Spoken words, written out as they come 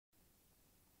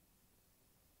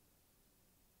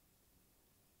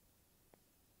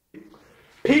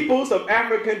Peoples of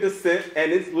African descent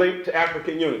and its link to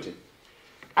African unity.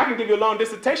 I can give you a long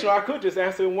dissertation, or I could just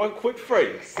answer in one quick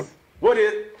phrase. What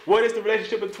is the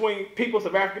relationship between peoples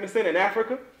of African descent and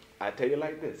Africa? I tell you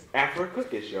like this. Africa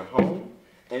is your home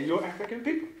and your African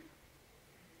people.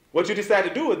 What you decide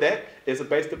to do with that is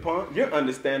based upon your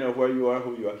understanding of where you are,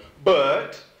 who you are.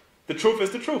 But the truth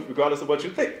is the truth, regardless of what you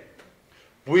think.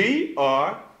 We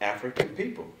are African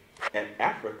people, and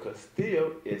Africa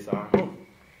still is our home.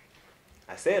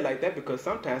 I say it like that because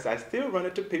sometimes I still run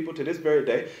into people to this very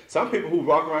day, some people who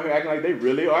walk around here acting like they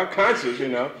really are conscious, you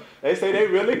know. They say they're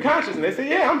really conscious, and they say,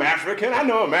 yeah, I'm African, I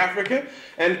know I'm African.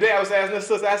 And today I was asking this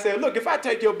sister, I said, look, if I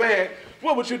take your bag,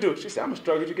 what would you do? She said, I'm going to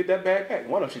struggle to get that bag back.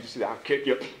 One of them, she said, I'll kick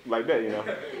you like that, you know.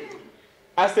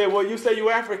 I said, well, you say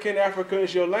you're African, Africa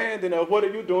is your land, and what are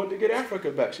you doing to get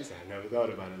Africa back? She said, I never thought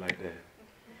about it like that.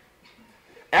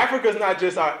 Africa is not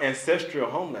just our ancestral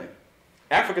homeland.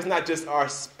 Africa is not just our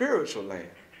spiritual land.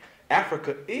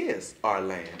 Africa is our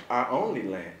land, our only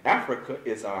land. Africa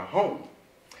is our home.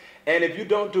 And if you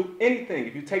don't do anything,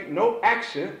 if you take no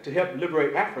action to help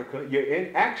liberate Africa, your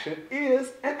inaction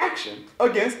is an action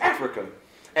against Africa.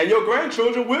 And your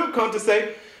grandchildren will come to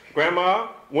say, Grandma,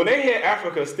 when they had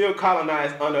Africa still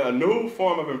colonized under a new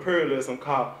form of imperialism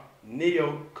called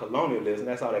neo-colonialism,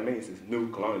 that's all that means is new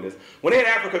colonialism. When they had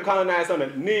Africa colonized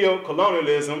under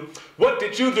neo-colonialism, what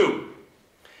did you do?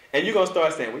 And you're going to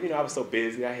start saying, well, you know, I was so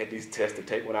busy. I had these tests to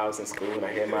take when I was in school, and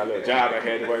I had my little job I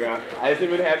had to work on. I just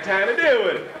didn't really have time to deal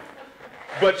with it.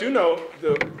 But you know,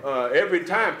 every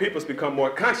time people's become more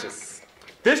conscious.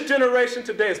 This generation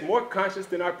today is more conscious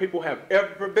than our people have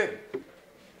ever been.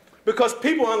 Because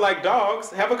people, unlike dogs,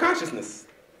 have a consciousness.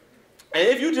 And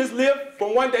if you just live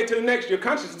from one day to the next, your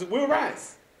consciousness will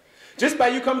rise. Just by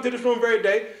you coming to this room every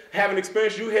day, having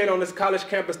experience you had on this college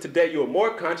campus today, you are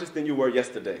more conscious than you were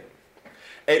yesterday.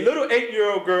 A little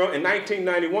 8-year-old girl in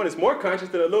 1991 is more conscious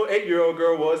than a little 8-year-old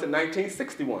girl was in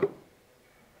 1961.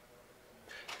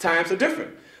 Times are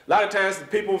different. A lot of times, the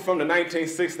people from the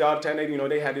 1960s, all the time,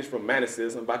 they had this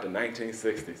romanticism about the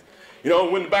 1960s. You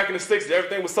know, when back in the 60s,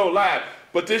 everything was so live.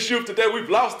 But this youth today, we've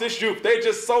lost this youth. They're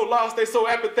just so lost. They're so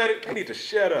apathetic. They need to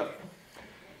shut up.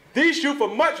 These youth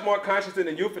are much more conscious than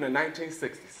the youth in the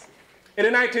 1960s. In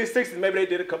the 1960s, maybe they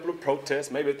did a couple of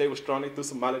protests. Maybe if they were strong, they threw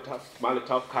some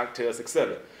Molotov cocktails,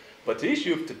 etc. But these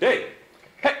youth today,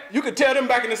 heck, you could tell them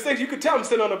back in the 60s, you could tell them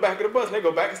sit on the back of the bus, and they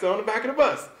go back and sit on the back of the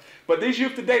bus. But these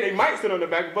youth today, they might sit on the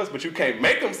back of the bus, but you can't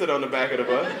make them sit on the back of the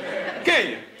bus, can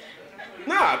you?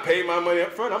 Nah, I paid my money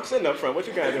up front, I'm sitting up front, what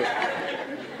you gotta do?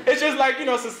 It's just like, you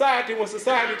know, society, when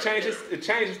society changes, it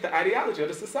changes the ideology of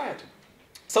the society.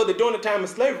 So that during the time of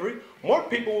slavery, more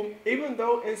people, even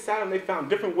though inside them they found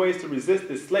different ways to resist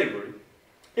this slavery,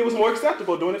 it was more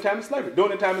acceptable during the time of slavery.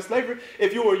 During the time of slavery,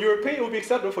 if you were a European, it would be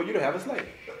acceptable for you to have a slave.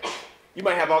 You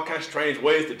might have all kinds of strange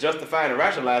ways to justify it and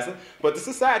rationalize it, but the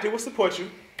society will support you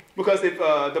because if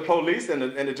the police and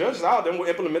the judges, all of them will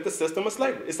implement the system of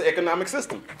slavery. It's an economic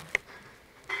system.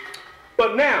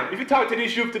 But now, if you talk to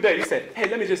these youth today, you say, hey,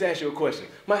 let me just ask you a question.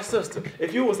 My sister,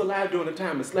 if you was alive during the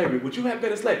time of slavery, would you have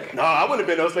been a slave? No, I wouldn't have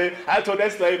been no slave. I told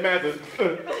that slave master.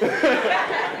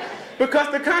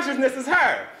 Because the consciousness is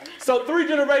higher. So 3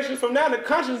 generations from now, the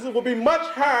consciousness will be much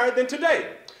higher than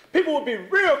today. People will be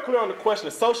real clear on the question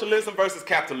of socialism versus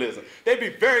capitalism. They'd be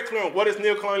very clear on what is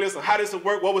neocolonialism, how does it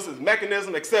work, what was its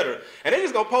mechanism, etc. And they're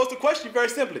just going to pose the question very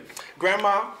simply.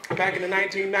 Grandma, back in the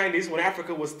 1990s when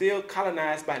Africa was still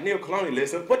colonized by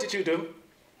neocolonialism, what did you do?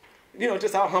 You know,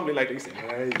 just all humbly like that. You say,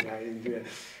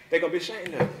 they're going to be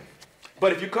ashamed of it.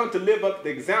 But if you come to live up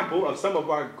the example of some of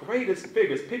our greatest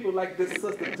figures, people like this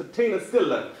sister, Tatina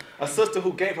Silla, a sister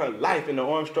who gave her life in the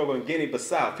armed struggle in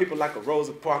Guinea-Bissau, people like a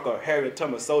Rosa Parks or Harriet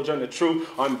Tubman, Sojourner Truth,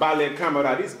 or Mbale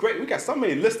Kamara, these great, we got so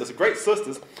many listeners, great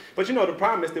sisters, but you know the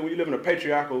problem is that when you live in a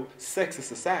patriarchal, sexist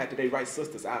society, they write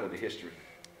sisters out of the history,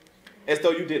 as though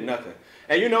you did nothing.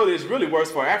 And you know that it's really worse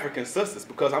for African sisters,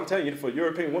 because I'm telling you, for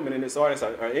European women in this audience,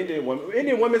 or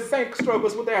Indian women, same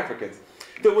struggles with the Africans.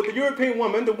 With the European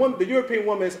woman, the European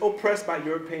woman is oppressed by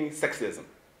European sexism.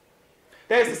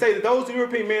 That is to say that those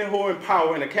European men who are in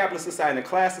power in a capitalist society, in a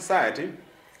class society,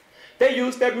 they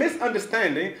use their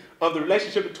misunderstanding of the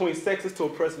relationship between sexes to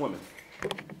oppress women.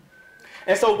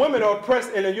 And so women are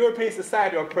oppressed in a European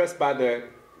society, are oppressed by their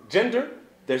gender,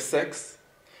 their sex,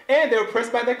 and they're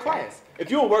oppressed by their class.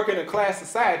 If you work in a class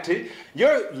society,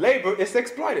 your labor is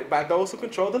exploited by those who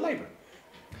control the labor.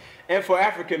 And for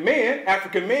African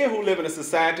men who live in a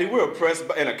society, we're oppressed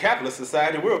in a capitalist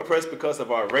society, we're oppressed because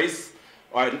of our race,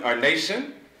 our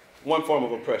nation, one form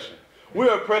of oppression.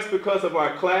 We're oppressed because of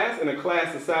our class, in a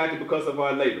class society because of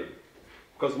our labor.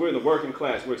 Because we're in the working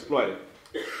class, we're exploited.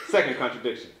 Second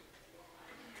contradiction.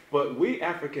 But we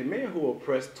African men who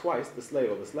oppress twice, the slave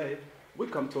over slave, we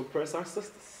come to oppress our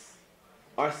sisters.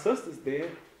 Our sisters then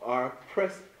are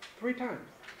oppressed 3 times.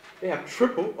 They have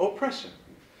triple oppression.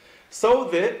 So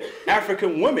that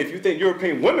African women, if you think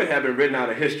European women have been written out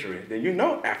of history, then you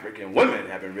know African women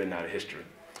have been written out of history.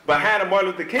 Behind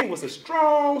Martin Luther King was a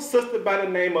strong sister by the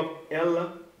name of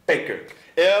Ella Baker.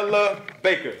 Ella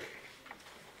Baker.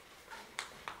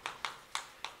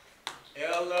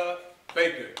 Ella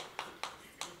Baker.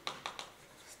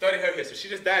 Study her history. She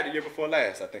just died the year before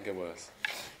last, I think it was.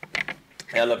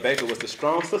 Ella Baker was the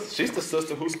strong sister. She's the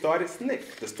sister who started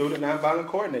SNCC, the Student Nonviolent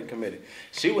Coordinating Committee.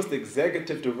 She was the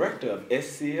executive director of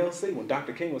SCLC when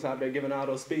Dr. King was out there giving all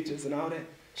those speeches and all that.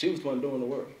 She was the one doing the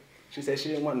work. She said she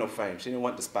didn't want no fame. She didn't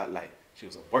want the spotlight. She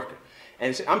was a worker.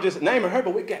 And I'm just naming her,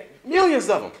 but we got millions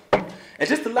of them. And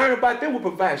just to learn about them, we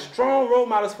provide strong role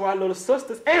models for our little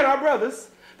sisters and our brothers,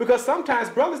 because sometimes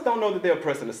brothers don't know that they're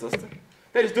oppressing a sister.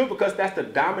 They just do it because that's the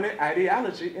dominant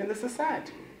ideology in the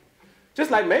society. Just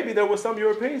like maybe there were some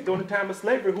Europeans during the time of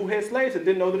slavery who had slaves and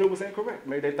didn't know that it was incorrect.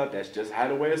 Maybe they thought that's just how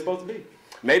the way it's supposed to be.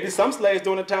 Maybe some slaves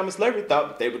during the time of slavery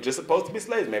thought they were just supposed to be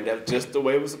slaves. Maybe that's just the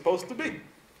way it was supposed to be.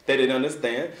 They didn't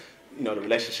understand, the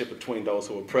relationship between those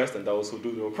who oppress and those who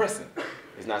do the oppressing.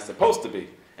 It's not supposed to be.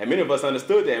 And many of us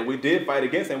understood that, and we did fight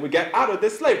against it, and we got out of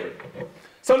this slavery.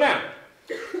 So now,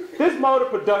 this mode of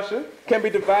production can be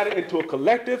divided into a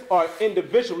collective or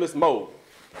individualist mode.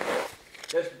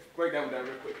 Let's break that one down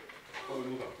real quick before we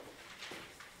move on.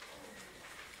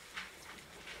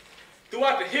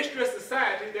 Throughout the history of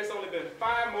society, there's only been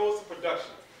 5 modes of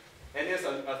production. And there's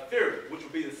a theory, which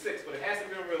will be the 6th, but it hasn't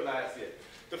been realized yet.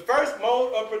 The first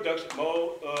mode of production,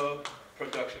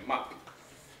 MOP.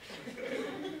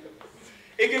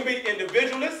 It can be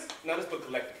individualist. Now let's put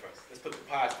collective first. Let's put the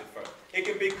positive first. It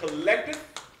can be collective,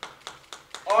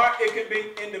 or it can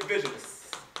be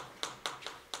individualist.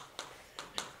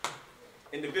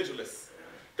 Individualist.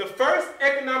 The first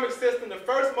economic system, the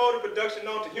first mode of production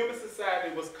known to human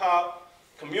society was called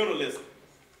communalism.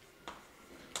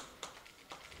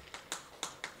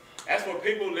 That's where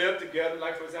people live together.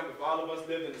 Like, for example, if all of us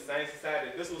lived in the same society,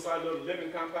 if this was our little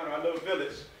living compound or our little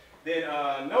village, then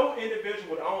no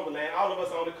individual would own the land. All of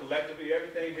us own it collectively.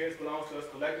 Everything here belongs to us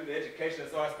collectively. Education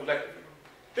is ours collectively.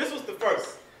 This was the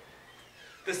first.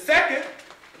 The second,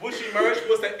 which emerged,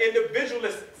 was an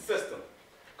individualist system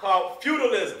called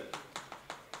feudalism.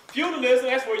 Feudalism,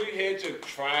 that's where you had your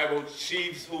tribal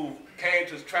chiefs who came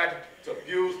to try to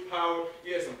abuse power.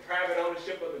 You had some private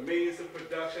ownership of the means of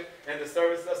production and the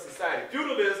service of society.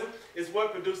 Feudalism is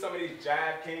what produced some of these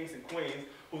jive kings and queens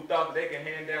who thought that they can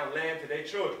hand down land to their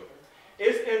children.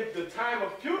 It's in the time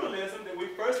of feudalism that we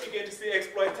first begin to see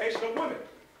exploitation of women.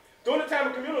 During the time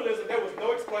of communalism, there was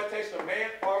no exploitation of man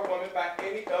or woman by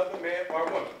any other man or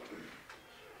woman.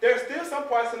 There are still some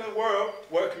parts in the world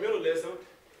where communalism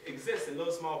exists in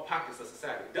little small pockets of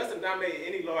society. It doesn't dominate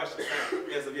any large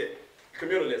society as of yet.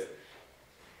 Communalism.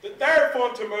 The third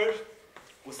form to emerge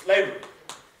was slavery.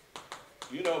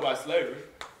 You know about slavery.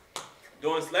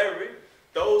 During slavery,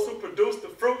 those who produce the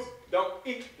fruits don't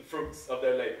eat the fruits of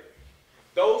their labor.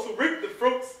 Those who reap the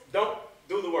fruits don't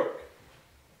do the work.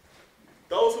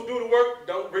 Those who do the work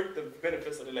don't reap the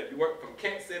benefits of the labor. You work from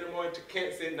can't sit in the morning to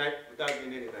can't sit at night without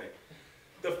getting anything.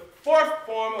 The fourth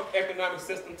form of economic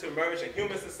system to emerge in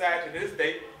human society to this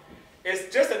day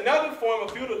is just another form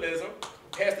of feudalism.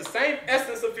 It has the same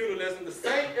essence of feudalism, the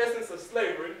same essence of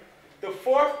slavery. The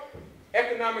fourth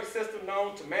economic system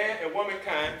known to man and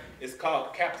womankind is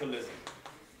called capitalism.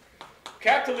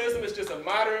 Capitalism is just a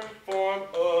modern form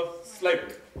of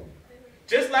slavery.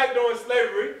 Just like during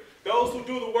slavery, those who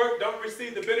do the work don't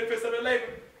receive the benefits of the labor.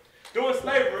 During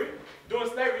slavery,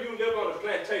 you live on a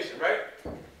plantation, right?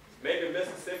 Maybe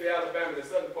Mississippi, Alabama, the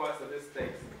southern parts of this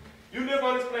state. You live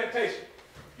on this plantation.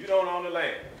 You don't own the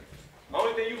land. The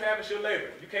only thing you have is your labor.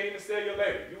 You can't even sell your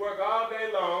labor. You work all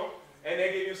day long, and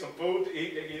they give you some food to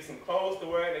eat, they give you some clothes to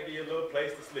wear, and they give you a little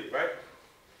place to sleep, right?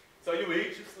 So you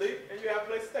eat, you sleep, and you have a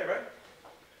place to stay, right?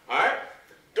 All right?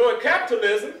 During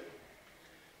capitalism,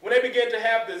 when they began to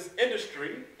have this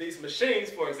industry, these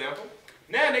machines, for example,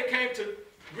 now they came to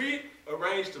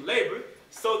rearrange the labor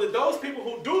so that those people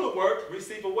who do the work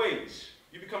receive a wage.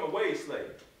 You become a wage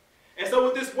slave. And so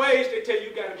with this wage, they tell you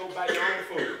you got to go buy your own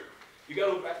food. You got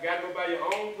to go buy your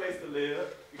own place to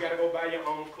live. You got to go buy your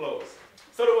own clothes.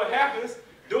 So that what happens,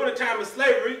 during the time of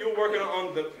slavery, you're working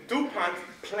on the DuPont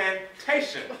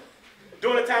plantation.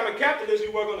 During the time of capitalism,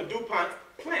 you work on the DuPont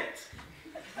plant.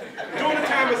 During the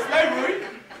time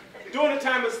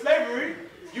of slavery,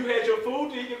 you had your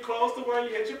food to eat, your clothes to wear,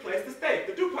 you had your place to stay,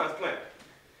 the DuPont plant.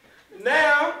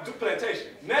 Now, plantation.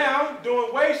 Now,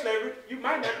 during wage slavery, you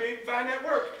might not be able to find that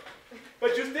work.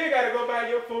 But you still got to go buy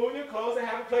your food, your clothes, and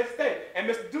have a place to stay. And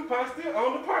Mr. DuPont still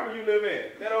owns the apartment you live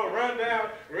in. That old run-down,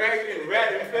 raggedy,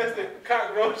 rat-infested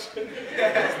cockroach.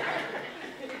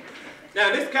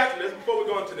 Now, this capitalism, before we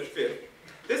go into the fifth,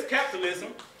 this capitalism,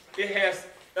 it has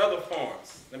other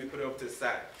forms. Let me put it over to the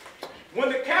side. When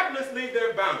the capitalists leave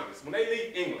their boundaries, when they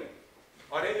leave England,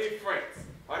 or they leave France,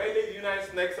 or they leave the United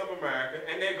States of America,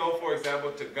 and they go, for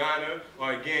example, to Ghana,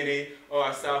 or Guinea,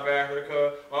 or South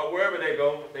Africa, or wherever they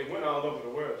go, they went all over the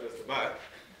world just about.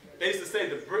 They used to say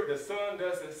the sun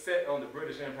doesn't set on the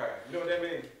British Empire. You know what that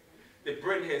means? That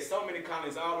Britain had so many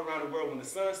colonies all around the world, when the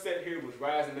sun set here, it was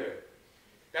rising there.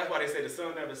 That's why they say the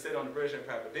sun never set on the British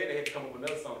Empire, but then they had to come up with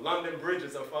another song, London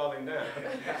Bridges Are Falling Down.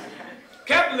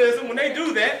 Capitalism, when they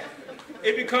do that,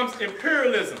 it becomes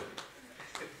imperialism.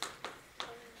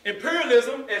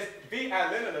 Imperialism, as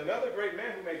V.I. Lenin, another great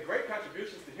man who made great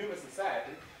contributions to human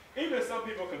society, even if some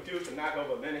people are confused to knock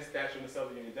over Lenin's statue in the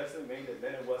Soviet Union, doesn't mean that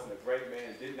Lenin wasn't a great man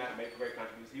and did not make great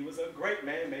contributions. He was a great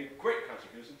man, made great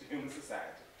contributions to human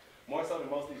society. More so than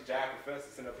most of these giant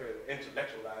professors sitting up here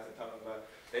intellectualizing, talking about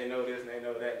they know this and they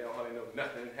know that, they don't hardly know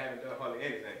nothing, haven't done hardly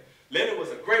anything. Lenin was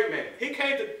a great man. He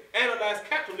came to analyze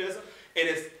capitalism in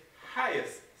its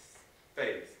highest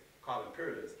phase, called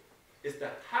imperialism. It's the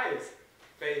highest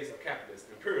phase of capitalism,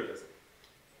 imperialism.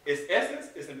 Its essence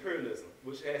is imperialism,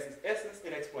 which has its essence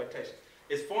in exploitation.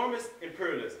 Its form is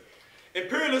imperialism.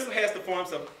 Imperialism has the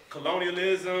forms of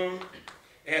colonialism,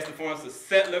 it has the forms of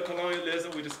settler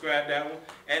colonialism, we described that one,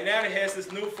 and now it has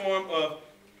this new form of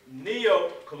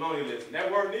neo-colonialism.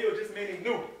 That word neo just meaning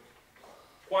new.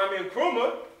 Kwame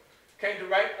Nkrumah came to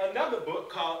write another book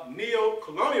called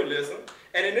Neo-Colonialism,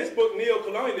 and in this book,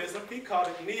 Neo-Colonialism, he called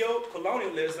it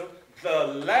Neo-Colonialism, the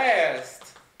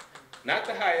last, not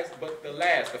the highest, but the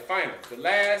last, the final, the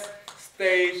last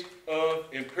stage of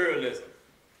imperialism.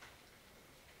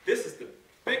 This is the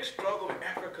big struggle in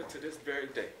Africa to this very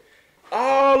day.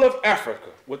 All of Africa,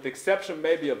 with the exception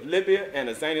maybe of Libya and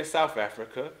Azania, South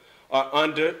Africa, are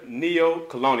under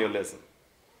neo-colonialism.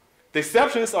 The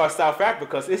exceptions are South Africa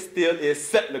because it still is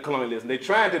settler colonialism. They're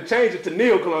trying to change it to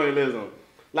neo-colonialism,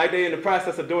 like they're in the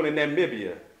process of doing in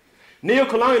Namibia.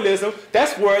 Neo-colonialism,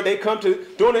 that's where they come to,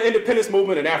 during the independence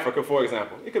movement in Africa, for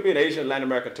example. It could be in Asia and Latin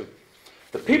America too.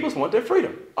 The peoples want their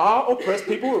freedom. All oppressed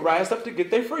people will rise up to get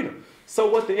their freedom. So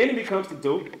what the enemy comes to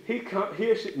do, he comes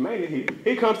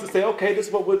to say, okay, this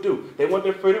is what we'll do. They want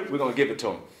their freedom, we're going to give it to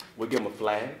them. We'll give them a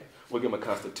flag, we'll give them a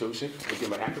constitution, we'll give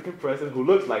them an African president who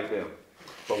looks like them.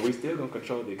 But we're still going to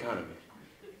control the economy.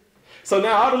 So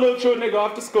now all the little children, they go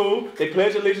off to school, they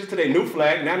pledge allegiance to their new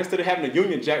flag. Now instead of having the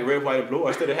Union Jack, red, white, and blue, or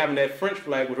instead of having that French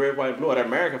flag with red, white, and blue, or that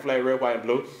American flag, red, white, and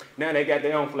blue, now they got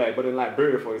their own flag. But in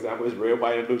Liberia, for example, it's red,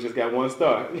 white, and blue, just got one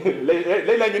star.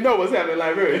 they let you know what's happening in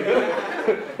Liberia.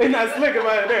 They're not slick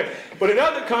about it there. But in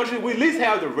other countries, we at least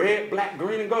have the red, black,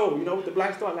 green, and gold. You know, with the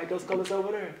black star, like those colors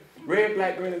over there. Red,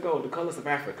 black, green, and gold, the colors of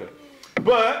Africa.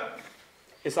 But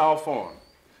it's all foreign.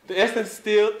 The essence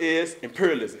still is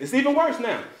imperialism. It's even worse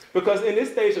now, because in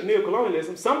this stage of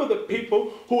neocolonialism, some of the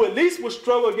people who at least would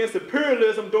struggle against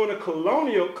imperialism during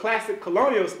the classic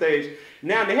colonial stage,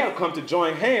 now they have come to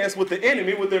join hands with the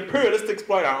enemy, with the imperialists, to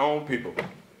exploit our own people.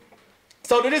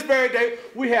 So to this very day,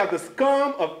 we have the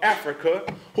scum of Africa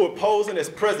who are posing as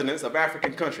presidents of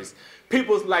African countries.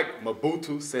 Peoples like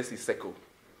Mobutu Sese Seko,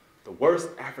 the worst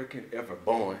African ever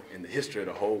born in the history of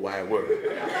the whole wide world.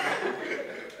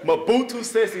 Mobutu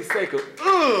Sese Seko,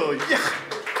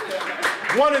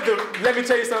 let me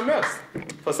tell you something else.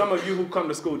 For some of you who come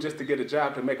to school just to get a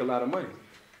job to make a lot of money,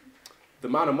 the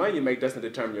amount of money you make doesn't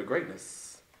determine your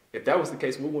greatness. If that was the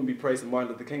case, we wouldn't be praising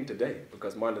Martin Luther King today,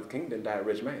 because Martin Luther King didn't die a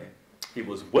rich man. He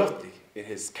was wealthy in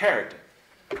his character.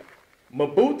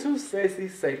 Mobutu Sese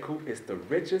Seko is the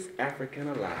richest African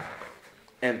alive,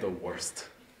 and the worst.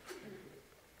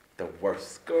 The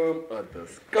worst scum of the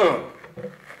scum.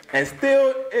 And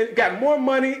still, it got more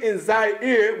money in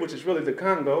Zaire, which is really the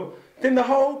Congo, than the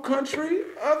whole country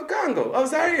of Congo, of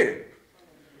Zaire.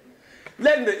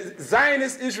 Letting the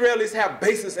Zionist Israelis have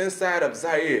bases inside of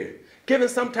Zaire, giving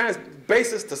sometimes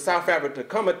bases to South Africa to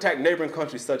come attack neighboring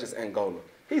countries such as Angola.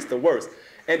 He's the worst.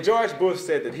 And George Bush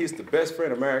said that he's the best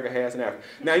friend America has in Africa.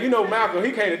 Now, you know Malcolm,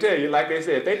 he came to tell you, like they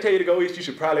said, if they tell you to go east, you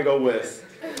should probably go west.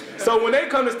 So when they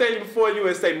come to stand before you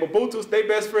and say, Mobutu's their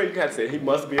best friend, you got to say, he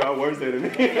must be our worst enemy.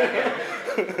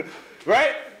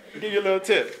 Right? I'll give you a little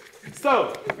tip.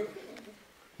 So,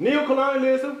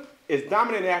 neocolonialism is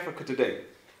dominant in Africa today.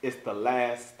 It's the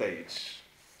last stage.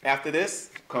 After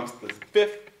this comes the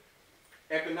fifth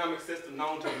economic system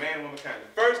known to man and womankind.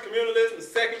 The first, communalism. The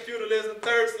second, feudalism.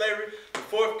 Third, slavery. The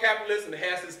fourth capitalism that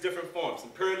has its different forms.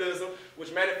 Imperialism,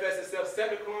 which manifests itself,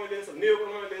 settler colonialism,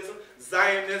 neo-colonialism,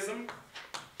 Zionism,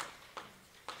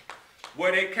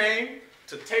 where they came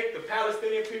to take the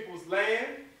Palestinian people's land.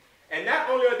 And not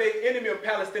only are they enemy of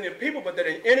Palestinian people, but they're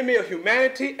an enemy of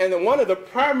humanity and they're one of the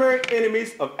primary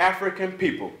enemies of African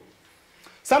people.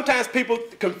 Sometimes people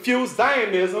confuse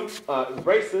Zionism,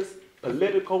 racist,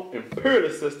 political,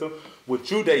 imperialist system, with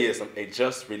Judaism, a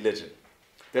just religion.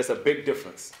 There's a big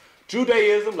difference.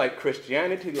 Judaism, like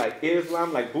Christianity, like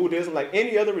Islam, like Buddhism, like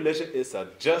any other religion, is a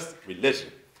just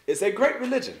religion. It's a great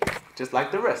religion, just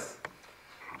like the rest.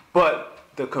 But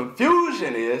the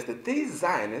confusion is that these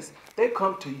Zionists, they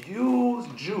come to use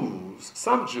Jews,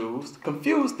 some Jews,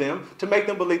 confuse them to make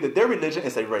them believe that their religion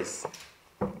is a race.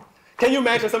 Can you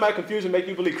imagine somebody confusion make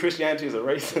you believe Christianity is a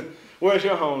race? Where's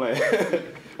your homeland?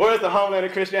 Where's the homeland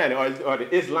of Christianity? Or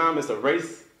the Islam is a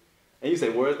race? And you say,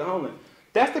 where's the homeland?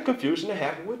 That's the confusion that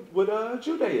happened with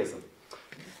Judaism.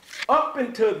 Up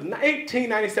until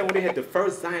 1897, when they had the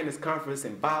first Zionist conference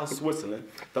in Basel, Switzerland,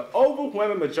 the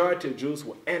overwhelming majority of Jews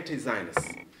were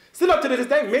anti-Zionists. Still up to this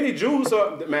day, many Jews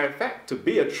are, matter of fact, to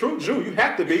be a true Jew, you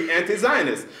have to be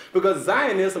anti-Zionist. Because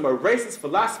Zionism, a racist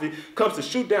philosophy, comes to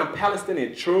shoot down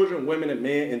Palestinian children, women, and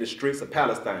men in the streets of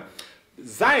Palestine.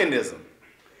 Zionism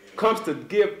comes to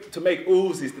make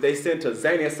Uzis that they send to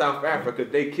Zania, South Africa.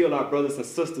 They kill our brothers and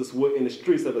sisters with in the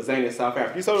streets of Zania, South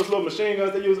Africa. You saw those little machine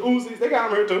guns they use, Uzis? They got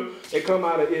them here too. They come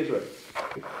out of Israel.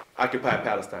 Occupied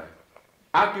Palestine.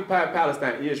 Occupied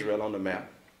Palestine, Israel on the map,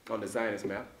 on the Zionist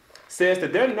map, says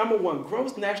that their #1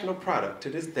 gross national product to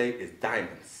this day is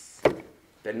diamonds.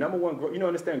 Their #1, you don't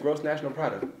understand gross national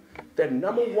product? Their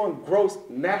 #1 gross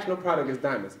national product is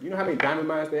diamonds. You know how many diamond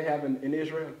mines they have in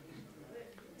Israel?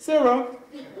 0.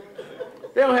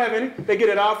 They don't have any. They get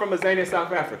it all from Azania,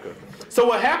 South Africa. So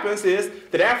what happens is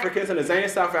that Africans in Azania,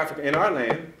 South Africa, in our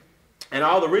land, and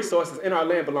all the resources in our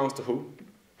land belongs to who?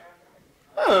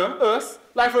 Us.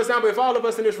 Like, for example, if all of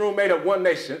us in this room made up one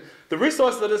nation, the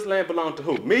resources of this land belong to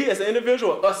who? Me as an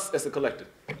individual or us as a collective?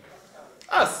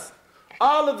 Us.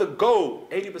 All of the gold,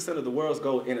 80% of the world's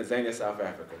gold in Azania, South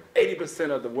Africa,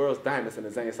 80% of the world's diamonds in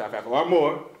Azania, South Africa, or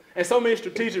more, and so many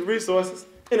strategic resources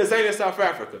in Azania, South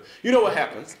Africa. You know what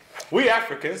happens? We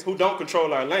Africans who don't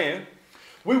control our land,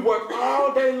 we work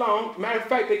all day long. Matter of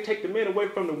fact, they take the men away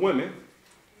from the women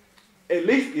at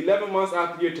least 11 months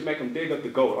out the year to make them dig up the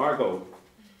gold, our gold.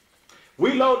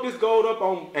 We load this gold up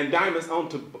and diamonds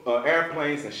onto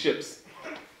airplanes and ships.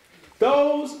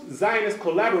 Those Zionist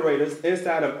collaborators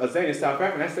inside of Azania, South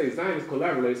Africa, and I say Zionist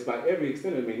collaborators by every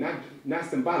extent of me, not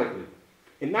symbolically.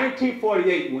 In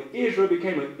 1948, when Israel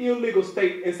became an illegal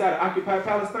state inside of occupied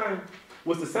Palestine,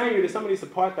 was the same year that some of these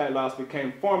apartheid laws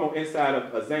became formal inside of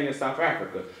Azania, South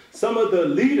Africa. Some of the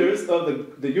leaders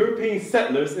of the European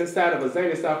settlers inside of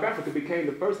Azania, South Africa became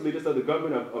the first leaders of the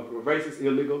government of racist,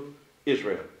 illegal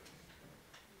Israel.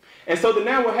 And so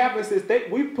now what happens is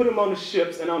we put them on the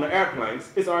ships and on the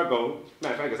airplanes. It's our goal.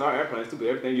 Matter of fact, it's our airplanes too,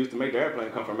 because everything used to make the airplane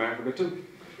come from Africa too.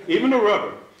 Even the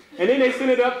rubber. And then they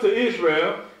send it up to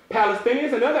Israel.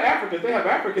 Palestinians and other Africans, they have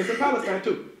Africans in Palestine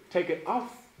too, take it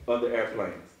off of the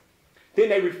airplanes. Then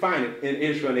they refine it in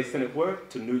Israel and they send it where?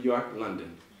 To New York,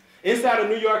 London. Inside of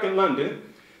New York and London,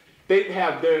 they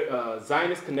have their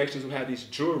Zionist connections who have these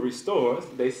jewelry stores.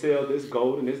 They sell this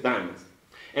gold and this diamonds.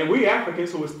 And we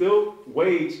Africans who are still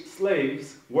wage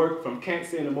slaves work from can't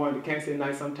see in the morning to can't see at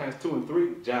night, sometimes 2 and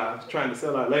 3 jobs trying to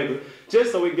sell our labor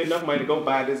just so we can get enough money to go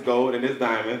buy this gold and this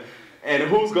diamond. And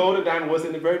whose gold and diamond was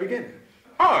in the very beginning?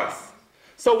 Ours.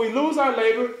 So we lose our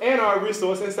labor and our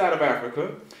resource inside of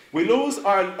Africa. We lose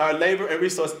our labor and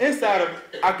resource inside of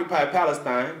occupied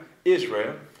Palestine,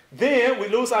 Israel. Then we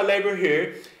lose our labor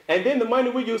here. And then the money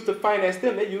we use to finance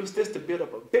them, they use this to build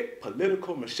up a big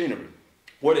political machinery.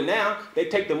 Where now they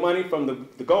take the money from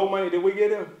the gold money that we get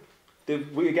them,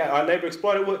 that we got our labor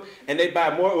exploited with, and they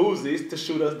buy more Uzis to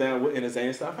shoot us down with in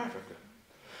Azania, South Africa.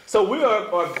 So we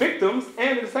are victims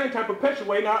and at the same time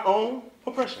perpetuating our own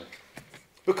oppression.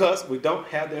 Because we don't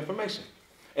have the information.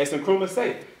 As Nkrumah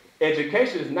say,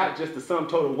 education is not just the sum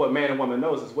total of what man and woman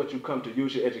knows, it's what you come to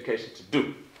use your education to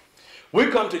do. We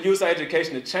come to use our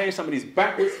education to change some of these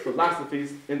backwards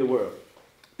philosophies in the world.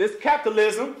 This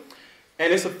capitalism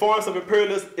and its forms of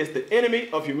imperialism is the enemy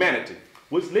of humanity,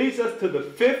 which leads us to the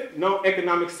 5th known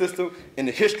economic system in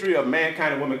the history of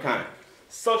mankind and womankind,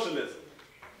 socialism.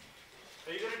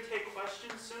 Are you going to take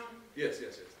questions soon? Yes.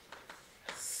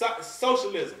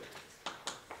 Socialism.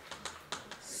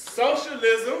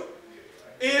 Socialism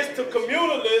is to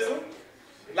communalism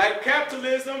like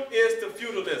capitalism is to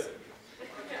feudalism.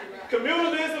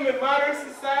 Communalism in modern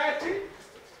society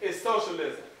is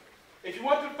socialism. If you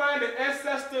want to find an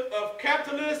ancestor of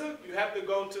capitalism, you have to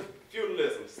go to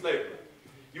feudalism, slavery.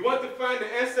 You want to find the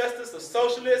ancestors of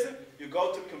socialism, you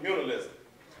go to communalism.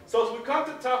 So as we come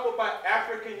to talk about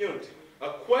African unity, a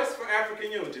quest for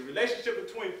African unity, relationship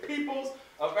between peoples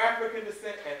of African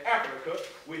descent and Africa,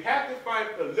 we have to find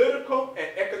political and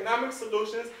economic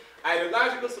solutions,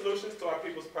 ideological solutions to our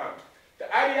people's problems.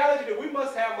 The ideology that we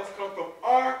must have must come from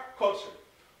our culture.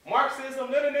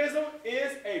 Marxism-Leninism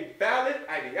is a valid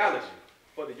ideology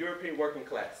for the European working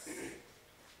class.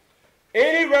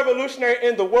 Any revolutionary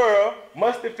in the world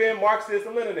must defend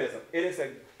Marxism-Leninism. It is a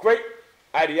great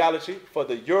ideology for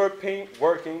the European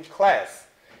working class.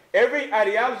 Every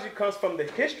ideology comes from the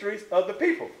histories of the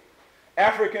people.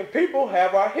 African people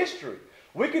have our history.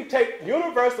 We can take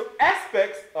universal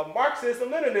aspects of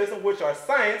Marxism-Leninism, which are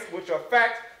science, which are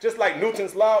facts, just like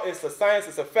Newton's law is a science,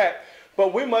 it's a fact,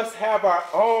 but we must have our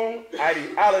own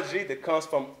ideology that comes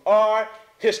from our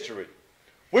history.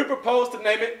 We propose to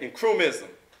name it Nkrumahism,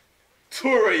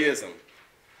 Touréism,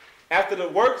 after the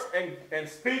works and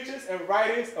speeches and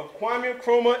writings of Kwame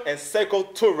Nkrumah and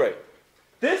Sekou Touré.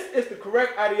 This is the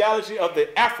correct ideology of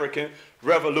the African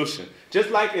Revolution.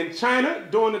 Just like in China,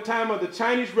 during the time of the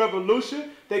Chinese Revolution,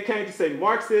 they came to say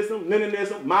Marxism,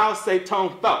 Leninism, Mao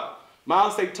Zedong thought. Mao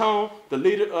Zedong, the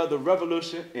leader of the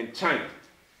revolution in China.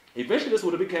 Eventually, this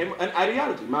would have become an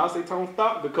ideology. Mao Zedong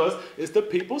thought because it's the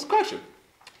people's culture,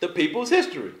 the people's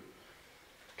history.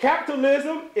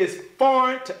 Capitalism is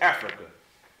foreign to Africa.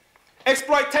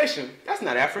 Exploitation, that's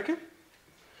not African.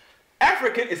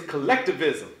 African is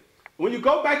collectivism. When you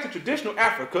go back to traditional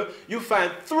Africa, you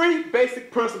find three basic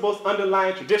principles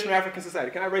underlying traditional African society.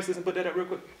 Can I erase this and put that up real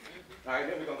quick? All right,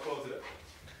 then we're going to close it up.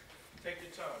 Take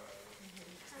your time.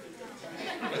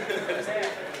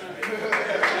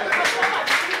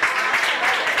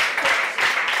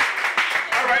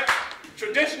 All right,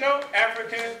 traditional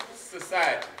African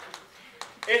society.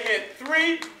 It had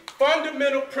three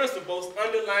fundamental principles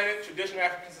underlying traditional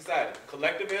African society: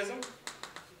 collectivism,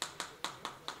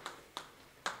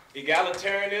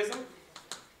 egalitarianism,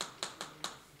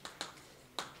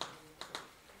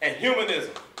 and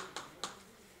humanism.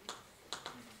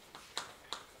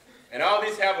 And all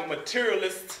these have a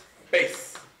materialist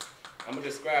base. I'm going to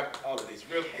describe all of these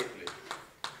real quickly.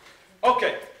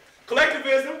 Okay,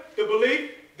 collectivism, the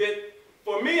belief that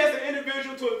for me as an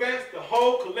individual to advance, the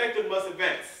whole collective must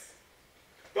advance.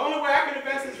 The only way I can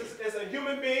advance as a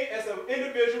human being, as an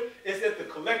individual, is that the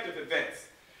collective advance.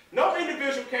 No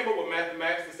individual came up with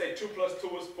mathematics to say 2 plus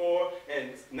 2 is 4 and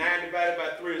 9 divided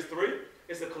by 3 is 3.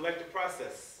 It's a collective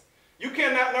process. You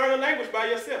cannot learn a language by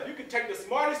yourself. You can take the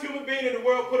smartest human being in the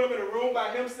world, put him in a room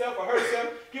by himself or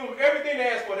herself, give them everything they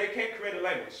ask for, they can't create a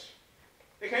language.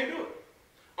 They can't do it.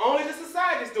 Only the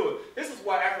societies do it. This is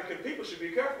why African people should be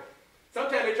careful.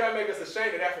 Sometimes they try to make us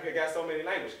ashamed that Africa got so many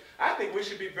languages. I think we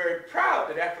should be very proud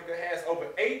that Africa has over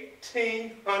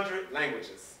 1,800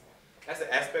 languages. That's an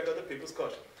aspect of the people's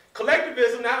culture.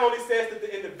 Collectivism not only says that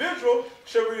the individual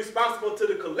should be responsible to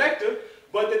the collective,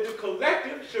 but that the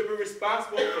collective should be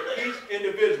responsible for each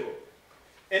individual.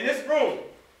 In this room,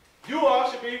 you all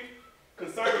should be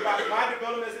concerned about my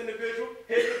development as an individual,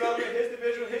 his development,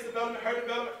 her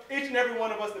development, each and every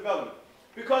one of us development.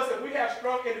 Because if we have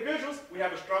strong individuals, we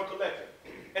have a strong collective.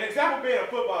 An example being a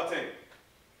football team.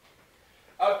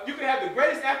 You can have the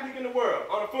greatest athlete in the world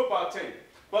on a football team,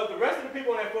 but the rest of the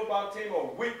people on that football team are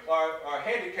weak or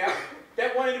handicapped.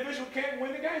 That one individual can't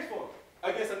win the games for them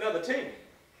against another team.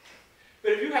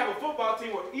 But if you have a football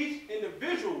team where each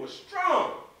individual was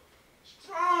strong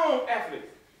athletes,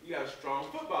 you have a strong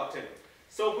football team.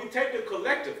 So if we take the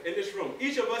collective in this room,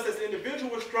 each of us as an individual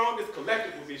was strong, this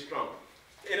collective will be strong.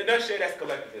 In a nutshell, that's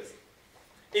collectivism.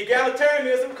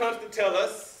 Egalitarianism comes to tell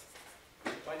us,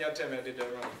 why y'all tell me I did that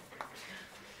wrong?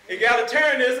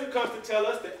 Egalitarianism comes to tell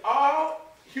us that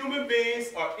all human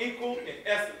beings are equal in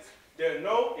essence. There are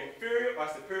no inferior or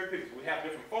superior people. We have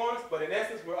different forms, but in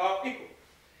essence, we're all equal.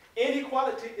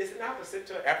 Inequality is an opposite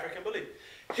to African belief.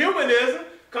 Humanism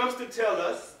comes to tell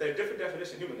us, there are different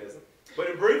definitions of humanism, but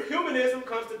in brief, humanism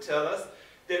comes to tell us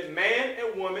that man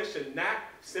and woman should not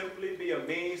simply be a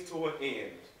means to an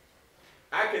end.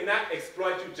 I cannot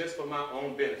exploit you just for my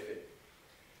own benefit.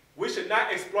 We should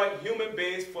not exploit human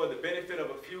beings for the benefit of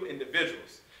a few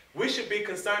individuals. We should be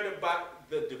concerned about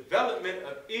the development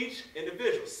of each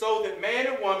individual so that man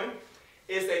and woman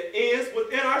is an ends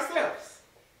within ourselves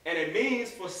and a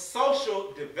means for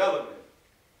social development,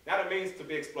 not a means to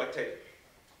be exploitative.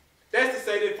 That's to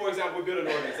say that, for example, we build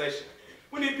an organization.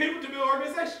 We need people to build an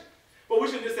organization. But we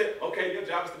shouldn't just say, okay, your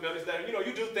job is to build this, that. You know,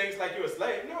 you do things like you're a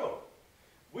slave. No.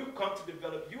 We've come to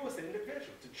develop you as an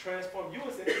individual, to transform you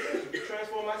as an individual, to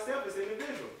transform myself as an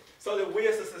individual, so that we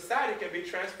as a society can be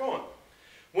transformed.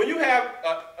 When you have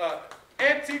an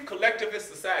anti-collectivist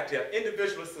society, an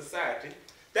individualist society,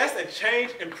 that's a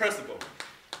change in principle.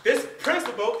 This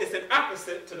principle is an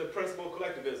opposite to the principle of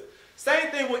collectivism.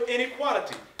 Same thing with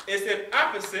inequality. It's an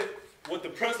opposite with the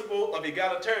principle of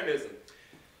egalitarianism.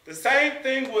 The same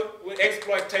thing with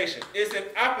exploitation. It's an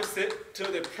opposite to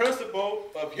the principle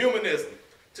of humanism.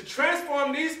 To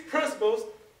transform these principles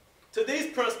to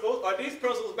these principles, or these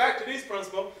principles back to these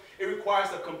principles, it requires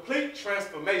a complete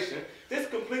transformation. This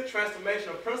complete transformation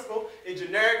of principle, it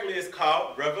generically is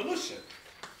called revolution.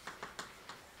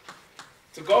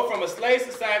 To go from a slave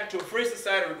society to a free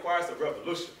society requires a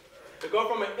revolution. To go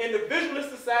from an individualist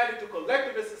society to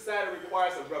collectivist society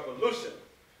requires a revolution.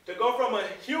 To go from an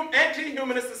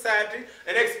anti-humanist society,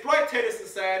 an exploitative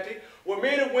society, where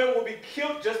men and women will be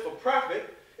killed just for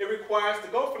profit, it requires to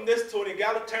go from this to an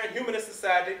egalitarian humanist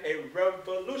society, a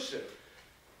revolution.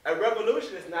 A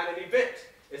revolution is not an event.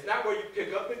 It's not where you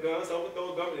pick up the guns, overthrow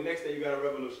the government, the next day you got a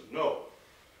revolution. No.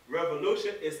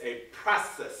 Revolution is a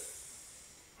process.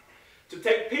 To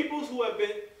take peoples who have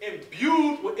been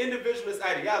imbued with individualist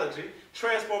ideology,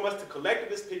 transform us to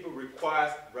collectivist people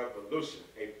requires revolution,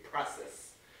 a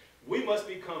process. We must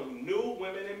become new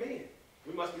women and men.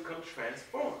 We must become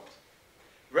transformed.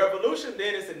 Revolution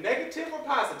then is it negative or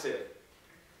positive?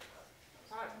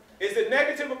 Is it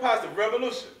negative or positive?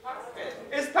 Revolution. Positive.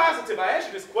 It's positive. I asked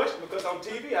you this question because on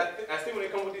TV, I see when they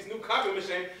come with these new copy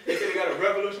machines, they say they got a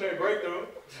revolutionary breakthrough.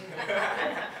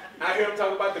 I hear them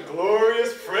talk about the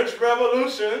glorious French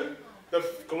Revolution, the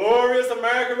glorious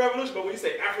American Revolution, but when you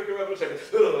say African Revolution,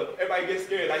 everybody gets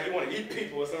scared like you want to eat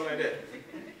people or something like that.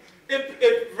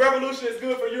 If revolution is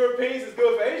good for Europeans, it's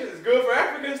good for Asians, it's good for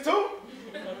Africans too.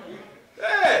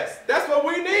 Yes, that's what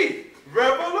we need.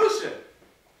 Revolution.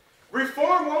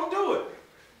 Reform won't do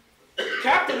it.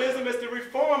 Capitalism is the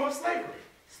reform of slavery.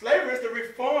 Slavery is the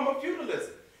reform of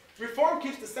feudalism. Reform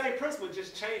keeps the same principle,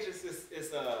 just changes its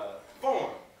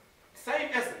form. Same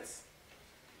essence.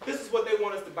 This is what they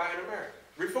want us to buy in America.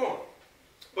 Reform.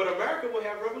 But America will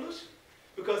have revolution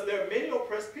because there are many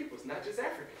oppressed peoples, not just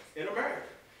Africans, in America.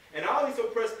 And all these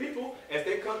oppressed people, as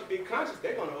they come to be conscious,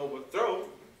 they're going to overthrow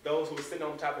those who are sitting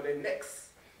on top of their necks.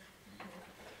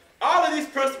 All of these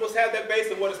principles have their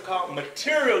base in what is called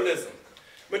materialism.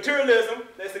 Materialism,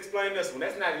 let's explain this one.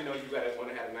 That's not, you gotta want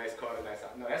to have a nice car, a nice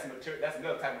house. No, that's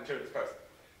another type of materialist person.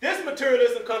 This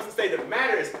materialism comes to say that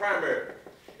matter is primary.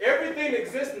 Everything that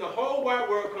exists in the whole wide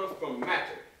world comes from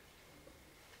matter.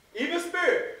 Even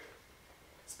spirit.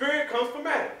 Spirit comes from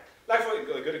matter. Like for a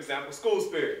good example, school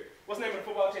spirit. What's the name of the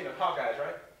football team? The Hawkeyes,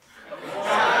 right?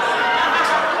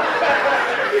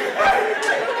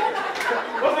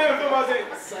 What's the name of the football team?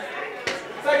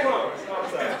 Cyclones. No, I'm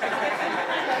sorry.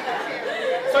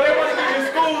 So they want to give you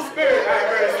school spirit. I'm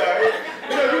very sorry.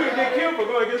 You can get killed for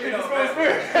going against the school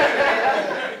spirit.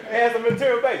 It has a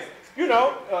material base.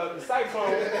 The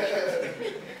Cyclones,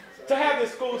 to have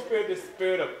this school spirit, this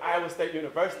spirit of Iowa State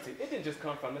University, it didn't just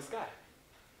come from the sky.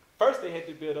 First, they had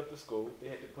to build up the school. They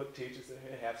had to put teachers in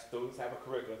here, have students, have a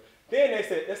curriculum. Then they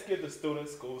said, let's give the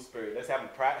students school spirit. Let's have them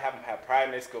have pride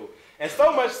in their school. And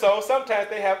so much so, sometimes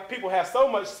people have so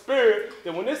much spirit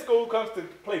that when this school comes to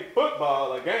play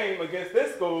football, a game against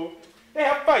this school, they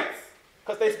have fights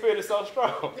because their spirit is so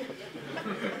strong.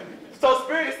 So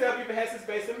spirit itself even has its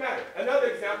base in matter.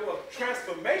 Another example of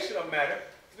transformation of matter,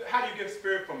 how do you get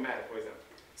spirit from matter, for example?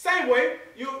 Same way,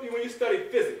 when you study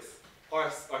physics or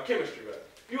chemistry, rather.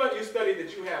 You study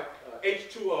that you have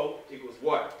H2O equals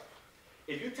water.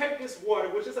 If you take this water,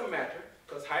 which is a matter,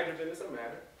 because hydrogen is a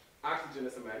matter, oxygen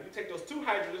is a matter, you take those two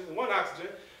hydrogens and one oxygen,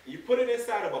 and you put it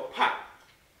inside of a pot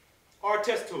or a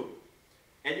test tube,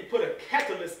 and you put a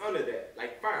catalyst under that,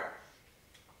 like fire.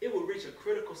 It will reach a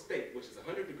critical state, which is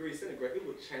 100 degrees centigrade. It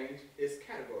will change its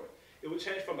category. It will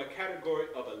change from a category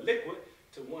of a liquid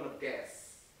to one of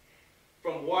gas,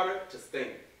 from water to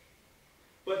steam.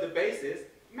 But the base is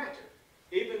matter.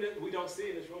 Even if we don't see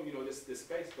in this room, this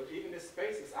space, but even this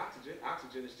space is oxygen.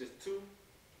 Oxygen is just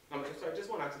just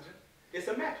one oxygen. It's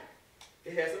a matter.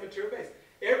 It has a material base.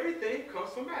 Everything comes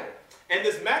from matter. And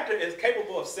this matter is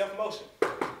capable of self-motion.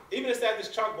 Even inside this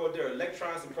chalkboard, there are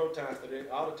electrons and protons that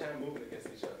are all the time moving against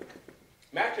each other.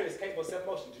 Matter is capable of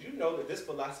self-motion. Did you know that this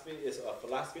philosophy is a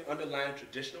philosophy underlying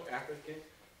traditional African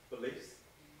beliefs?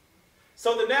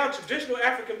 So that now traditional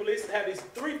African beliefs have these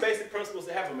three basic principles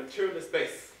that have a materialist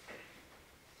base.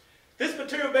 This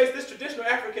material base, this traditional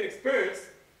African experience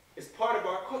is part of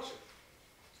our culture.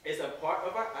 It's a part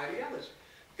of our ideology.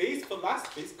 These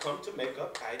philosophies come to make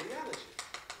up ideology.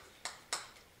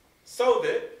 So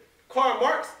that Karl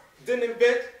Marx didn't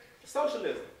invent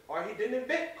socialism, or he didn't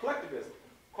invent collectivism.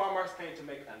 Karl Marx came to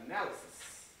make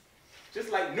analysis. Just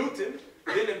like Newton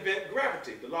didn't invent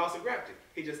gravity, the laws of gravity.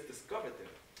 He just discovered them.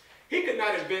 He could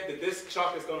not invent that this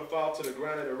chalk is going to fall to the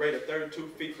ground at a rate of 32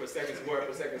 feet per second square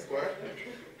per second square.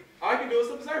 All you can do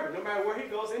is observe it. No matter where he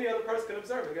goes, any other person can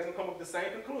observe it. They're going to come up with the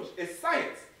same conclusion. It's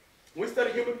science. When we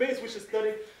study human beings, we should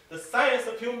study the science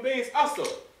of human beings also.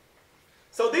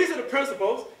 So these are the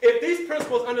principles. If these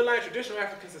principles underlie traditional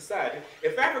African society,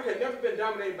 if Africa had never been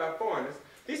dominated by foreigners,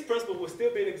 these principles would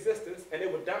still be in existence and they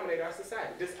would dominate our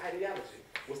society. This ideology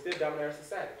will still dominate our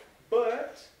society.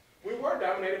 But we were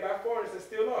dominated by foreigners and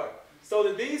still are. So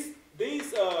that these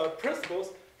principles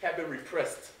have been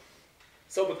repressed.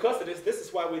 So because of this, this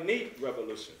is why we need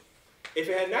revolution. If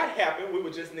it had not happened, we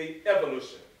would just need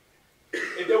evolution.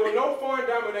 If there were no foreign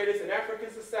dominators in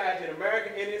African society and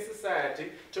American Indian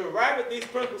society, to arrive at these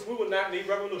principles, we would not need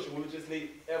revolution. We would just need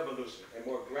evolution, a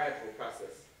more gradual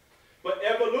process. But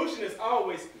evolution is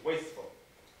always wasteful.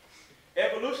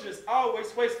 Evolution is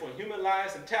always wasteful in human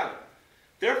lives and talent.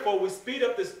 Therefore, we speed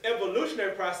up this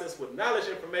evolutionary process with knowledge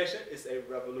information. It's a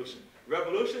revolution.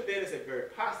 Revolution, then, is a very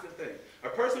positive thing. A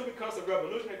person who becomes a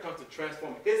revolutionary comes to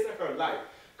transform his or her life,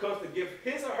 comes to give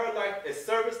his or her life as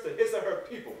service to his or her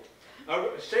people.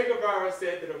 Che Guevara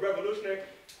said that a revolutionary,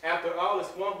 after all, is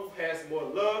one who has more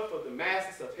love for the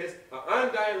masses of his,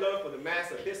 undying love for the mass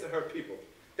of his or her people.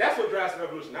 That's what drives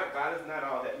revolution, not violence, not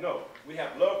all that. No, we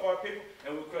have love for our people,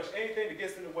 and we'll crush anything that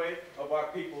gets in the way of our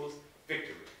people's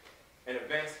victory and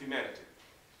advance humanity.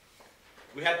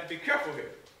 We have to be careful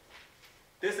here.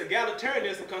 This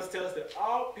egalitarianism comes to tell us that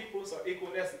all peoples are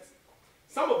equal in essence.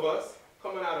 Some of us,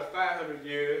 coming out of 500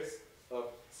 years of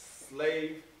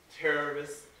slave,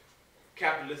 terrorist,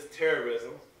 capitalist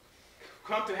terrorism,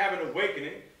 come to have an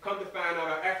awakening, come to find out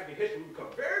our African history, we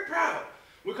become very proud.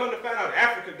 We come to find out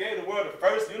Africa gave the world the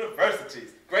first universities,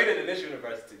 greater than this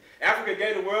university. Africa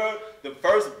gave the world the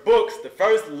first books, the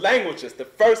first languages, the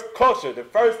first culture, the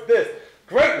first this,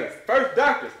 greatness, first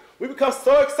doctors. We become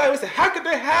so excited. We say, how could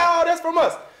they have all this from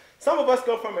us? Some of us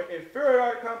go from an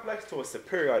inferiority complex to a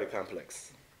superiority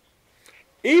complex.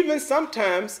 Even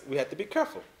sometimes we have to be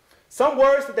careful. Some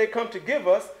words that they come to give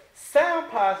us sound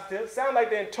positive, sound like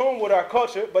they're in tune with our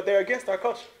culture, but they're against our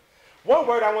culture. One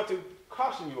word I want to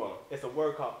caution you on is a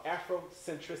word called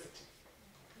Afrocentricity.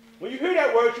 When you hear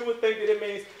that word, you would think that it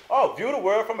means, oh, view the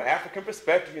world from an African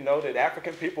perspective, you know, that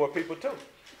African people are people too.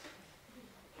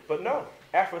 But no,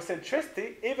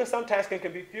 Afrocentricity even sometimes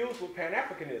can be fused with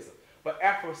Pan-Africanism. But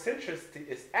Afrocentricity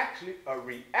is actually a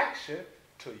reaction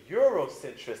to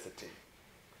Eurocentricity.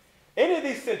 Any of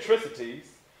these centricities,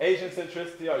 Asian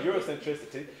centricity or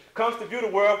Eurocentricity, comes to view the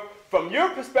world from your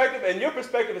perspective, and your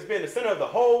perspective as being the center of the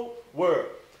whole world.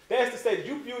 That is to say that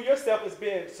you view yourself as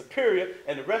being superior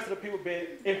and the rest of the people being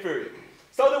inferior.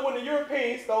 So that when the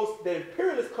Europeans, the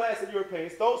imperialist class of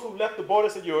Europeans, those who left the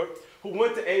borders of Europe, who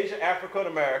went to Asia, Africa, and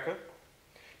America,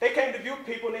 they came to view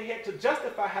people and they had to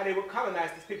justify how they would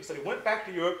colonize these people. So they went back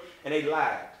to Europe and they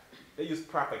lied. They used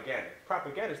propaganda.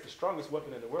 Propaganda is the strongest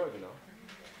weapon in the world, you know.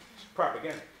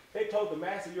 Propaganda. They told the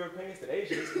mass of Europeans that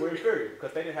Asians were inferior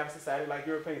because they didn't have a society like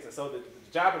Europeans. And so the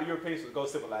job of the Europeans was to go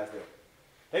civilize them.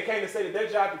 They came to say that their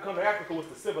job to come to Africa was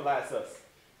to civilize us.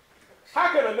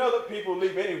 How can another people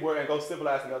leave anywhere and go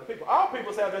civilize another people? All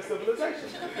peoples have their civilization.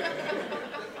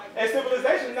 And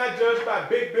civilization is not judged by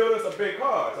big buildings or big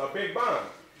cars or big bombs.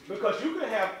 Because you can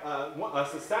have a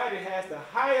society that has the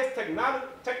highest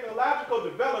technological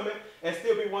development and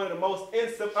still be one of the most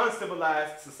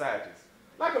uncivilized societies.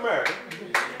 Like America.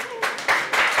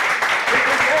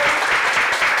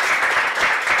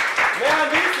 Now,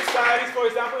 in these societies, for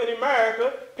example, in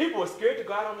America, people are scared to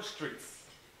go out on the streets.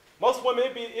 Most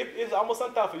women, it's almost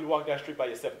unthoughtful you walk down the street by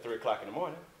yourself at 3 o'clock in the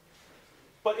morning.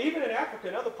 But even in Africa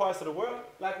and other parts of the world,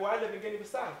 like where I live in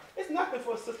Guinea-Bissau, it's nothing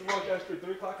for a sister to walk down the street at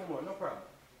 3 o'clock in the morning, no problem.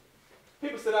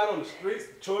 People sit out on the streets,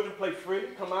 children play free,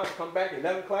 come out and come back at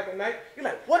 11 o'clock at night. You're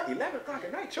like, what, 11 o'clock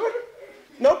at night, children?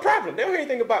 No problem. They don't hear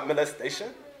anything about molestation.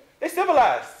 They're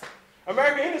civilized.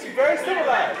 American Indians are very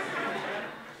civilized.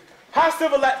 How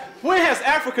civilized? When has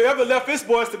Africa ever left its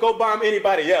boys to go bomb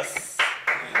anybody else?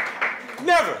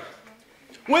 Never.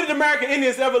 When did American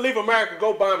Indians ever leave America to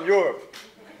go bomb Europe?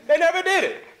 They never did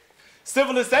it.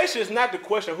 Civilization is not the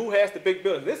question of who has the big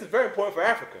buildings. This is very important for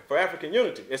Africa, for African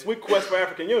unity. It's we quest for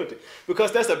African unity.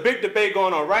 Because there's a big debate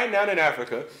going on right now in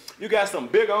Africa. You got some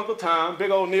big Uncle Tom,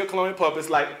 big old neo-colonial puppets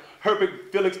like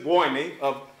Herbert Felix Boigny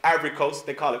of Ivory Coast.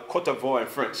 They call it Côte d'Ivoire in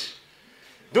French.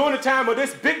 During the time of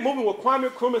this big movement where Kwame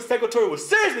Nkrumah's secretary was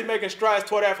seriously making strides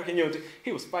toward African unity,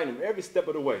 he was fighting every step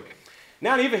of the way.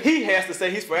 Now even he has to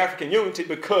say he's for African unity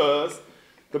because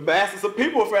The masses of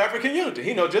people are for African unity.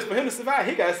 He knows just for him to survive,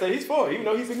 he got to say he's for it, even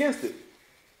though he's against it.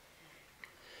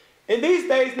 In these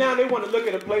days now, they want to look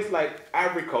at a place like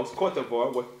Ivory Coast, Cote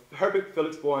d'Ivoire, where Herbert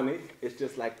Felix Boigny is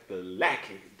just like the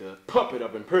lackey, the puppet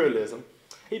of imperialism.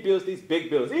 He builds these big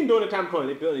buildings. Even during the time of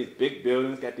colonialism, they build these big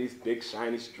buildings, got these big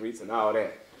shiny streets and all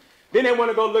that. Then they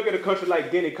want to go look at a country like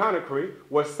Guinea-Conakry,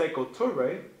 where Sekou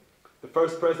Touré, the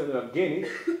first president of Guinea,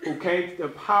 who came to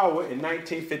power in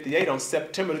 1958 on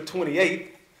September the 28th.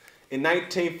 In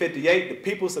 1958, the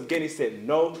peoples of Guinea said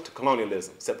no to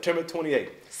colonialism. September 28th.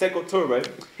 Sekou Touré,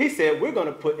 he said, we're going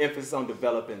to put emphasis on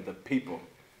developing the people.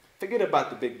 Forget about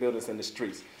the big buildings and the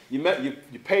streets. You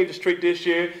paved the street this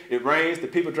year, it rains, the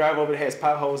people drive over, it has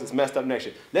potholes, it's messed up next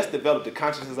year. Let's develop the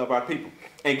consciousness of our people.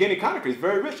 And Guinea-Conakry is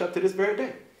very rich up to this very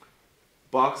day.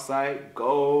 Bauxite,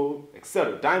 gold,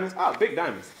 etc. Diamonds, big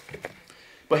diamonds.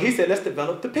 But he said, let's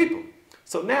develop the people.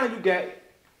 So now you got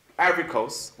Ivory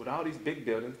Coast with all these big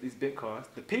buildings, these big cars.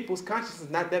 The people's consciousness is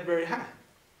not that very high.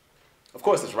 Of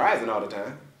course, it's rising all the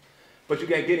time. But you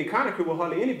got Guinea-Conakry with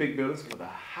hardly any big buildings with a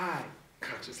high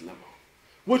conscious level.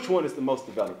 Which one is the most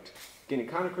developed?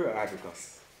 Guinea-Conakry or Ivory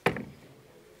Coast?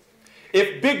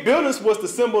 If big buildings was the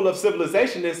symbol of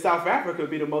civilization, then South Africa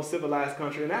would be the most civilized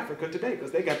country in Africa today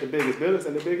because they got the biggest buildings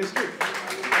and the biggest streets.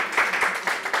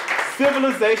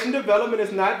 Civilization development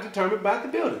is not determined by the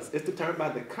buildings. It's determined by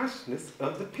the consciousness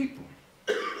of the people.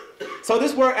 So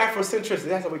this word Afrocentricity,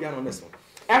 that's what we got on this one.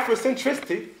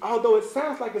 Afrocentricity, although it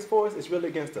sounds like it's for us, it's really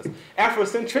against us.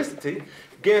 Afrocentricity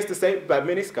begins to say by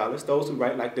many scholars, those who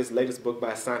write like this latest book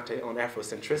by Asante on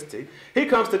Afrocentricity, he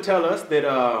comes to tell us that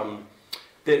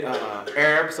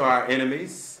Arabs are our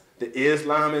enemies, the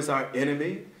Islam is our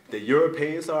enemy, the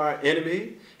Europeans are our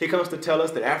enemy. He comes to tell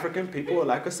us that African people are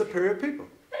like a superior people.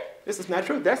 This is not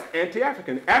true. That's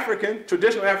anti-African.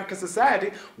 Traditional African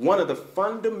society, one of the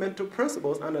fundamental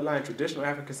principles underlying traditional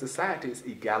African society is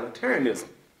egalitarianism.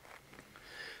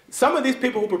 Some of these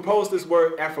people who propose this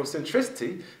word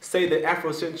Afrocentricity say that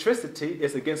Afrocentricity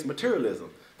is against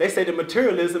materialism. They say that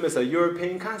materialism is a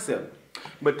European concept.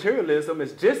 Materialism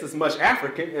is just as much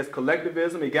African as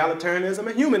collectivism, egalitarianism,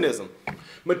 and humanism.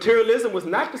 Materialism was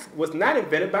not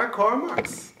invented by Karl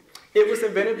Marx. It was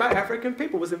invented by African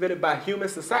people. It was invented by human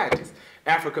societies.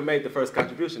 Africa made the first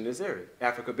contribution in this area,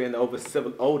 Africa being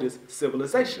the oldest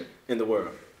civilization in the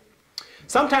world.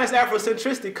 Sometimes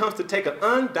Afrocentricity comes to take an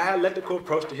undialectical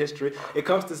approach to history. It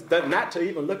comes to not to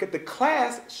even look at the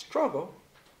class struggle.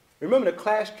 Remember, the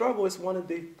class struggle is one of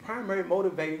the primary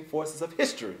motivating forces of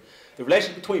history. The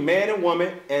relationship between man and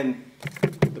woman and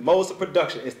the modes of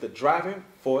production is the driving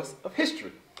force of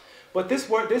history. But this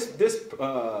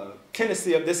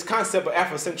tendency of this concept of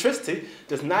Afrocentricity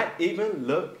does not even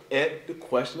look at the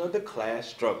question of the class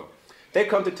struggle. They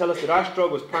come to tell us that our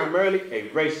struggle is primarily a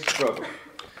race struggle.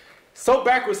 So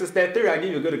backwards is that theory, I'll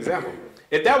give you a good example.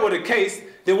 If that were the case,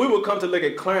 then we would come to look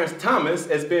at Clarence Thomas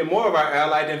as being more of our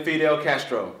ally than Fidel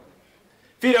Castro.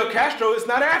 Fidel Castro is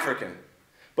not African,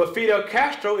 but Fidel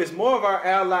Castro is more of our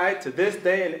ally to this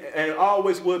day and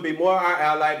always will be more our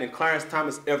ally than Clarence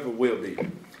Thomas ever will be.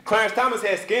 Clarence Thomas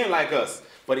has skin like us,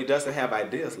 but he doesn't have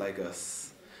ideas like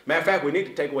us. Matter of fact, we need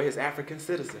to take away his African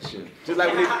citizenship. Just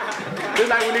like we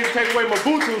need to take away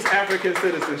Mobutu's African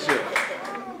citizenship.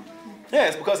 Yeah,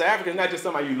 it's because African is not just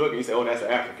somebody you look and you say, oh, that's an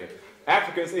African.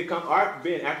 Africans,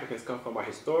 being Africans come from our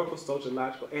historical,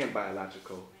 sociological, and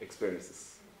biological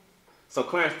experiences. So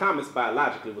Clarence Thomas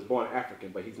biologically was born African,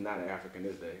 but he's not an African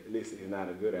this day. At least he's not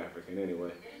a good African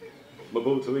anyway.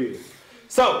 Mobutu is.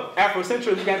 So,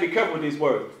 Afrocentricity, you got to be careful with these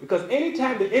words. Because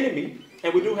anytime the enemy,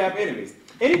 and we do have enemies,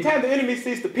 anytime the enemy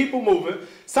sees the people moving,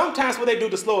 sometimes what they do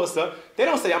to slow us up, they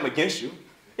don't say, I'm against you.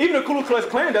 Even the Ku Klux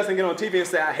Klan doesn't get on TV and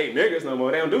say, I hate niggers no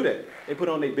more. They don't do that. They put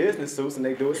on their business suits and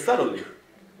they do it subtly.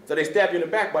 So they stab you in the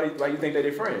back while you think they're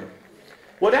their friend.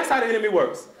 Well, that's how the enemy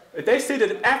works. If they see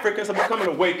that Africans are becoming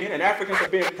awakened and Africans are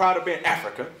being proud of being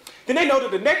Africa, then they know that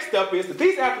the next step is that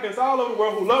these Africans all over the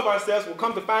world who love ourselves will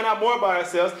come to find out more about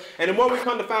ourselves. And the more we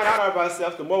come to find out about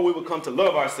ourselves, the more we will come to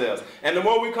love ourselves. And the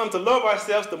more we come to love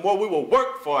ourselves, the more we will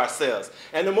work for ourselves.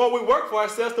 And the more we work for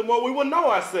ourselves, the more we will know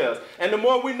ourselves. And the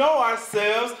more we know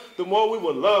ourselves, the more we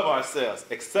will love ourselves,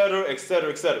 etc., etc.,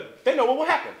 etc. They know what will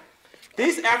happen.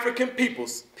 These African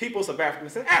peoples of African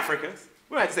descent, Africans,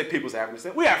 we don't have to say peoples of African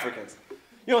descent, we're Africans.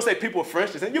 You don't say people of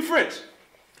French descent, you're French.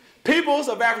 Peoples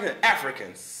of African,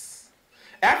 Africans.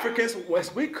 Africans,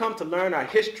 as we come to learn our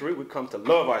history, we come to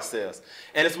love ourselves.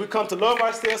 And as we come to love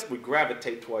ourselves, we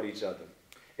gravitate toward each other.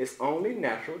 It's only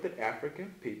natural that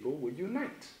African people will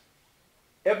unite.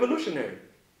 Evolutionary.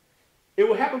 It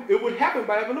would happen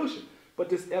by evolution. But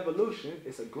this evolution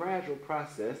is a gradual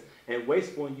process and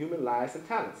wasteful in human lives and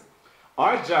talents.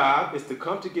 Our job is to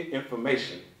come to get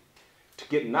information, to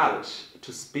get knowledge,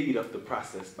 to speed up the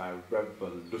process by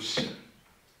revolution.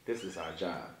 This is our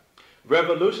job.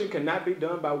 Revolution cannot be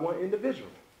done by one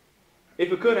individual.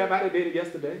 If it could have, I'd have did it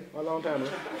yesterday, or a long time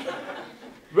ago.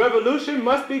 Revolution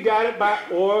must be guided by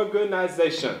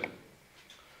organization.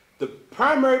 The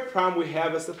primary problem we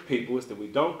have as a people is that we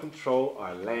don't control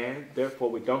our land, therefore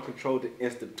we don't control the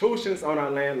institutions on our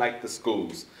land like the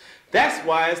schools. That's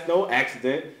why it's no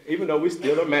accident, even though we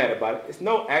still are mad about it, it's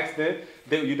no accident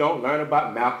that you don't learn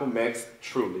about Malcolm X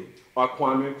truly, or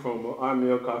Kwame Nkrumah, or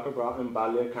Amir Cabral, and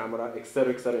Balia Kamara,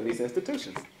 etc., in these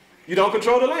institutions. You don't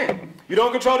control the land. You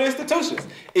don't control the institutions.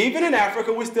 Even in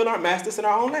Africa, we still aren't masters in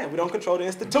our own land. We don't control the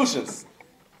institutions.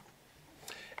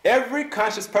 Every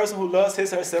conscious person who loves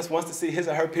his or herself wants to see his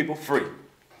or her people free.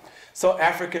 So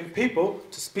African people,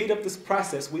 to speed up this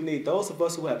process, we need those of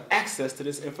us who have access to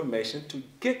this information to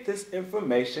get this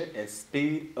information and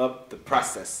speed up the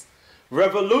process.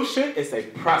 Revolution is a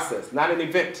process, not an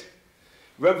event.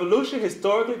 Revolution,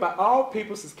 historically, by all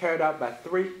peoples, is carried out by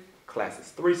three classes,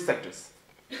 three sectors.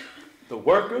 The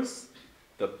workers,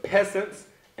 the peasants,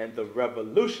 and the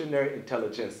revolutionary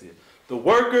intelligentsia. The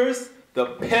workers, the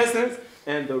peasants,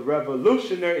 and the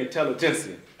revolutionary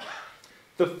intelligentsia.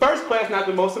 The first class, not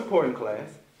the most important class,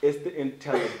 is the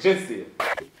intelligentsia.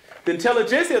 The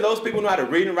intelligentsia are those people who know how to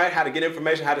read and write, how to get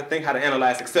information, how to think, how to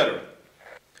analyze, etc.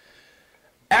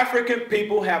 African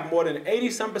people have more than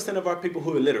 80-some% of our people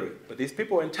who are illiterate, but these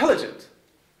people are intelligent.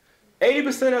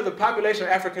 80% of the population of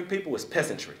African people is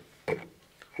peasantry,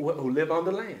 who live on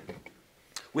the land.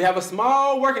 We have a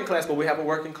small working class, but we have a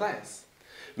working class.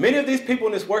 Many of these people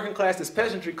in this working class, this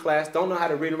peasantry class, don't know how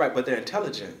to read and write, but they're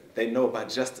intelligent. They know about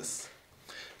justice.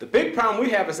 The big problem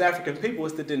we have as African people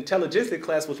is that the intelligentsia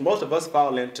class, which most of us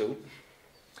fall into,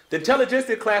 the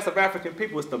intelligentsia class of African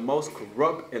people is the most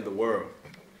corrupt in the world.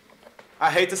 I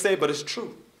hate to say it, but it's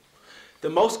true. The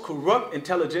most corrupt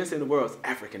intelligentsia in the world is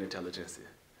African intelligentsia.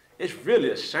 It's really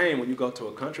a shame when you go to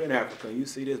a country in Africa and you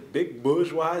see this big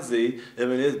bourgeoisie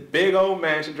living in this big old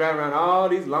mansion, driving around all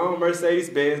these long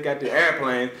Mercedes-Benz, got the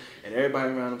airplanes, and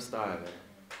everybody around them starving.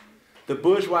 The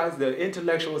bourgeoisie, the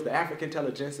intellectuals, the African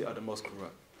intelligentsia are the most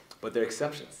corrupt. But they're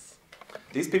exceptions.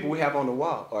 These people we have on the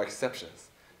wall are exceptions.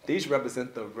 These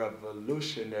represent the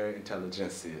revolutionary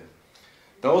intelligentsia.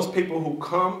 Those people who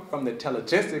come from the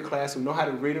intelligentsia class, who know how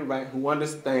to read and write, who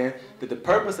understand that the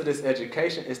purpose of this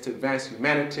education is to advance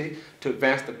humanity, to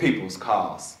advance the people's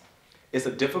cause. It's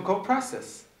a difficult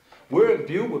process. We're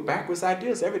imbued with backwards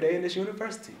ideas every day in this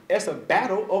university. It's a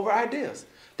battle over ideas.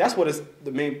 That's what is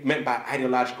meant by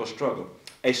ideological struggle.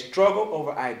 A struggle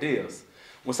over ideas.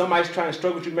 When somebody's trying to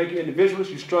struggle with you to make you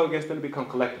individualists, you struggle against them to become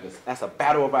collectivists. That's a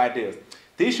battle over ideas.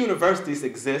 These universities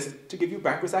exist to give you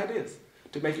backwards ideas,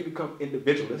 to make you become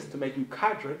individualists, to make you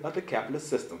cadre of the capitalist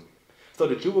system, so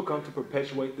that you will come to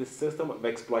perpetuate this system of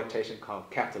exploitation called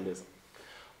capitalism.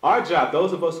 Our job,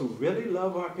 those of us who really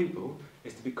love our people,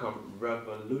 is to become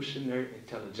revolutionary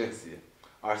intelligentsia.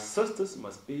 Our sisters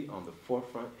must be on the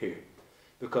forefront here,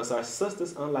 because our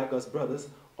sisters, unlike us brothers,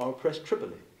 are oppressed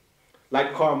triply.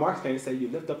 Like Karl Marx came to say, you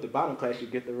lift up the bottom class, you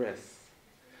get the rest.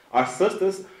 Our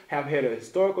sisters have had a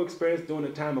historical experience during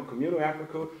the time of communal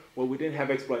Africa where we didn't have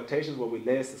exploitations, where we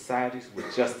led societies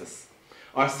with justice.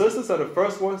 Our sisters are the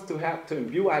first ones to have to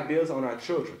imbue ideas on our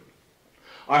children.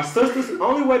 Our sisters, the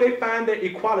only way they find their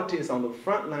equality is on the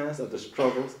front lines of the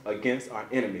struggles against our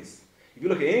enemies. If you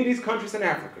look at any of these countries in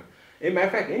Africa, as a matter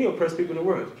of fact, any oppressed people in the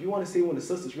world, if you want to see when the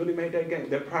sisters really made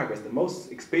their progress, the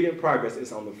most expedient progress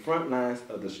is on the front lines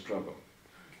of the struggle.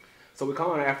 So we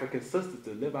call on our African sisters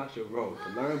to live out your role,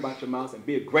 to learn about your mouths and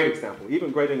be a great example,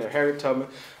 even greater than Harriet Tubman,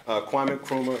 Kwame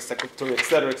Nkrumah, Secretary,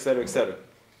 etc., etc., etc.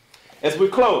 As we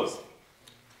close,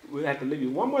 we have to leave you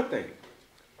one more thing.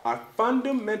 Our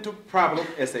fundamental problem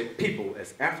as a people,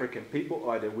 as African people,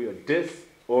 are that we are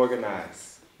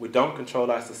disorganized. We don't control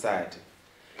our society.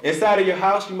 Inside of your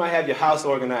house, you might have your house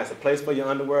organized, a place for your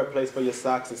underwear, a place for your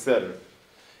socks, etc.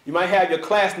 You might have your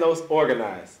class notes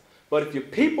organized. But if your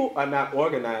people are not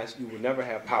organized, you will never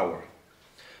have power.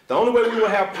 The only way we will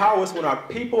have power is when our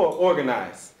people are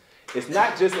organized. It's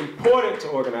not just important to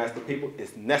organize the people,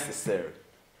 it's necessary.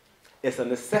 It's a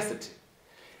necessity.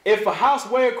 If a house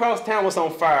way across town was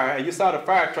on fire and you saw the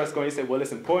fire trucks going, you say, well,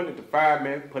 it's important that the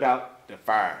firemen put out the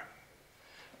fire.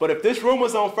 But if this room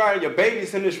was on fire and your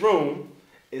baby's in this room,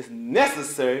 it's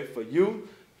necessary for you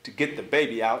to get the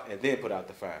baby out and then put out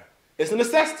the fire. It's a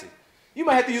necessity. You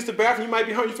might have to use the bathroom, you might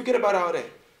be hungry, you forget about all that.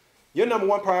 Your number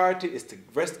one priority is to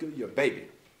rescue your baby.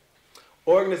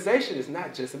 Organization is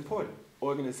not just important.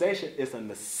 Organization is a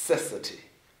necessity.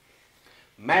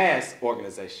 Mass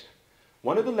organization.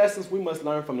 One of the lessons we must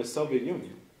learn from the Soviet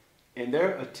Union in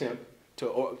their attempt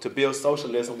to build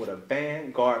socialism with a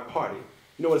vanguard party.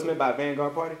 You know what is meant by a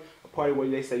vanguard party? A party where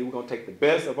they say we're going to take the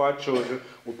best of our children,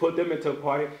 we'll put them into a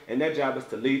party, and their job is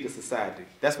to lead the society.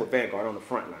 That's what vanguard on the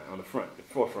front line, the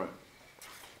forefront.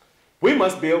 We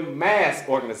must build mass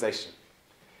organization.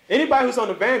 Anybody who's on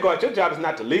the vanguard, your job is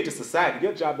not to lead the society.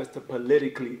 Your job is to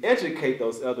politically educate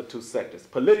those other two sectors.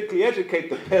 Politically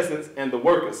educate the peasants and the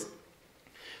workers.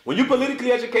 When you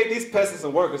politically educate these peasants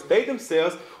and workers, they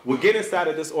themselves will get inside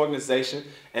of this organization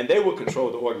and they will control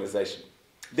the organization.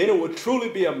 Then it will truly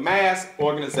be a mass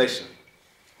organization.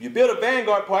 You build a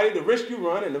vanguard party, the risk you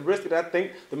run and the risk that I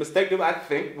think, the mistake that I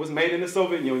think was made in the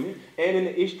Soviet Union and in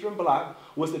the Eastern Bloc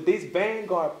was that these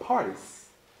vanguard parties,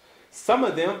 some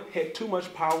of them had too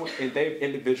much power in their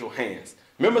individual hands.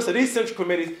 Remember, so these central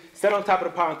committees sat on top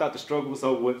of the power and thought the struggle was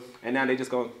over with, and now they're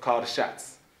just going to call the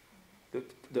shots.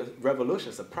 The revolution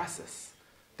is a process.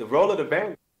 The role of the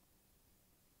vanguard